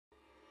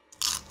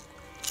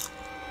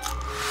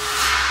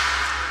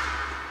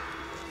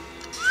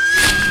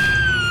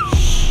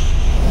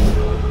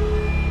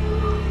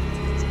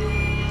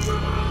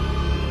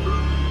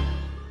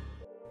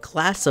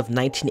Class of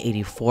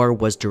 1984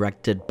 was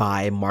directed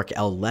by Mark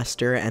L.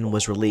 Lester and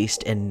was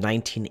released in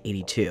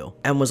 1982,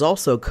 and was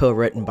also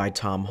co-written by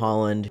Tom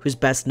Holland, who's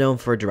best known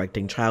for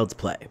directing Child's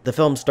Play. The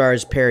film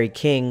stars Perry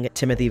King,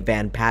 Timothy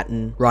Van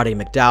Patten, Roddy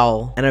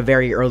McDowall, and a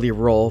very early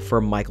role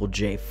for Michael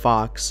J.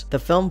 Fox. The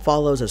film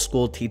follows a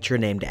school teacher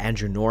named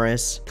Andrew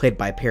Norris, played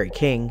by Perry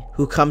King,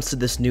 who comes to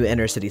this new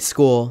inner-city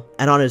school,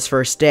 and on his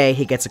first day,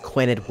 he gets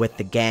acquainted with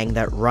the gang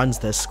that runs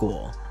this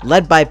school.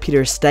 Led by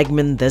Peter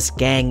Stegman, this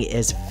gang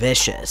is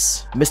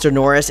vicious. Mr.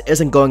 Norris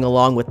isn't going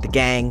along with the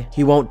gang,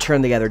 he won't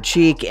turn the other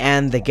cheek,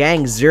 and the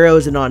gang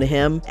zeroes in on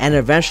him and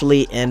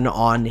eventually in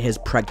on his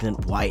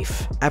pregnant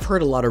wife. I've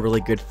heard a lot of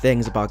really good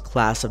things about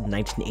Class of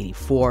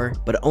 1984,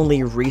 but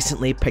only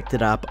recently picked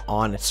it up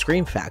on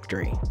Scream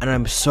Factory, and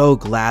I'm so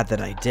glad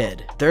that I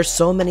did. There's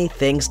so many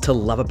things to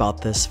love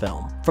about this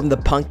film. From the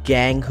punk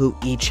gang, who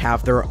each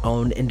have their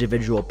own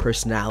individual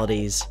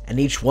personalities, and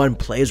each one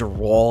plays a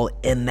role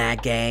in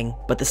that gang,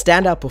 but the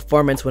standout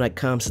performance when it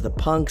comes to the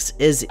punks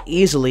is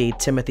easily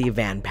Timothy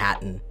Van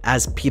Patten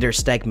as Peter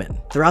Stegman.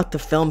 Throughout the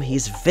film,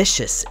 he's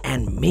vicious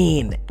and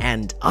mean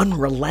and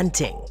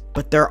unrelenting,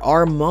 but there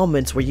are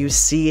moments where you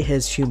see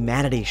his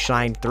humanity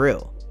shine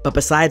through. But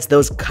besides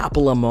those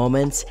couple of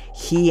moments,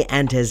 he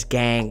and his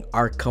gang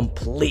are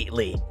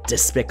completely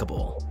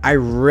despicable. I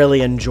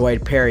really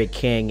enjoyed Perry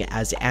King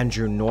as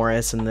Andrew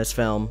Norris in this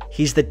film.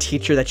 He's the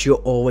teacher that you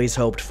always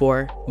hoped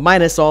for,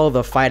 minus all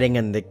the fighting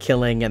and the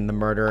killing and the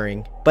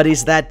murdering. But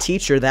he's that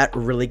teacher that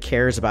really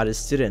cares about his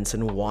students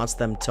and wants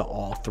them to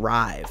all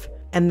thrive.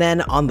 And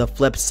then on the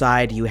flip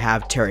side, you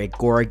have Terry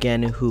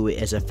Gorrigan, who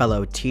is a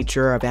fellow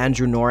teacher of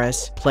Andrew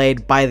Norris,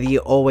 played by the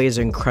always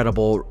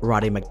incredible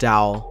Roddy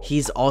McDowall.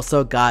 He's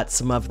also got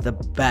some of the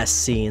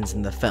best scenes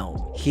in the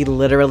film. He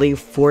literally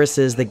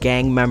forces the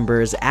gang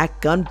members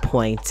at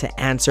gunpoint to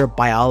answer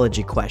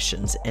biology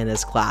questions in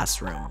his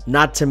classroom.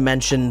 Not to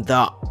mention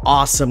the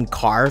awesome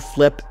car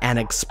flip and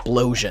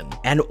explosion.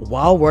 And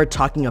while we're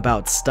talking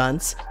about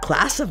stunts,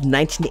 Class of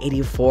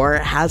 1984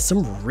 has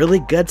some really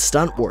good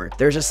stunt work.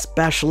 There's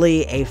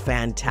especially a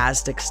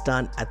fantastic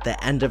stunt at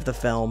the end of the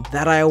film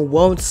that I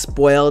won't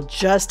spoil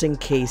just in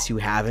case you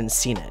haven't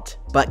seen it.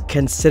 But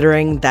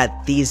considering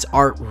that these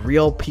aren't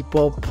real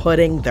people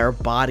putting their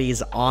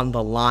bodies on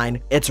the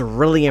line, it's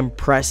really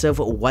impressive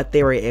what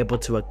they were able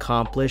to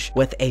accomplish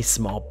with a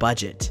small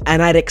budget.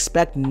 And I'd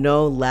expect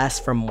no less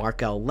from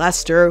Mark L.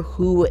 Lester,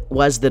 who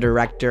was the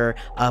director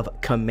of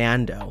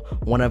Commando,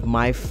 one of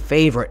my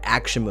favorite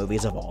action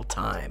movies of all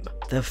time.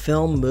 The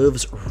film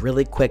moves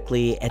really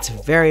quickly, it's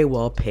very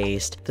well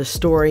paced, the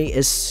story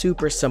is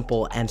super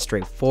simple and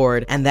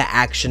straightforward, and the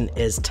action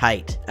is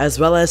tight, as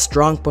well as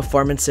strong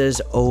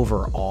performances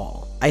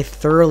overall. I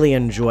thoroughly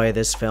enjoy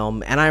this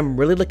film, and I'm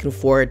really looking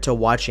forward to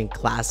watching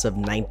Class of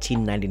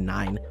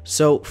 1999.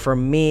 So for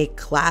me,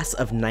 Class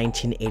of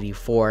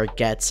 1984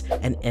 gets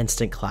an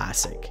instant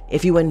classic.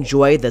 If you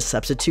enjoy the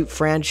Substitute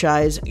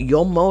franchise,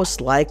 you'll most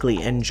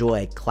likely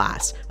enjoy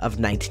Class of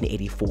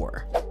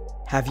 1984.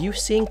 Have you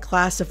seen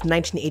Class of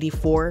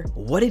 1984?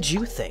 What did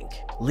you think?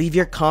 Leave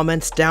your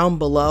comments down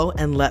below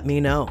and let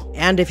me know.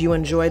 And if you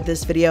enjoyed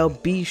this video,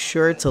 be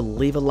sure to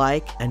leave a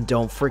like and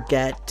don't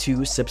forget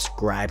to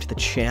subscribe to the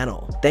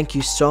channel. Thank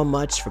you so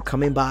much for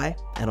coming by,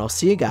 and I'll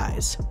see you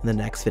guys in the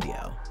next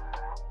video.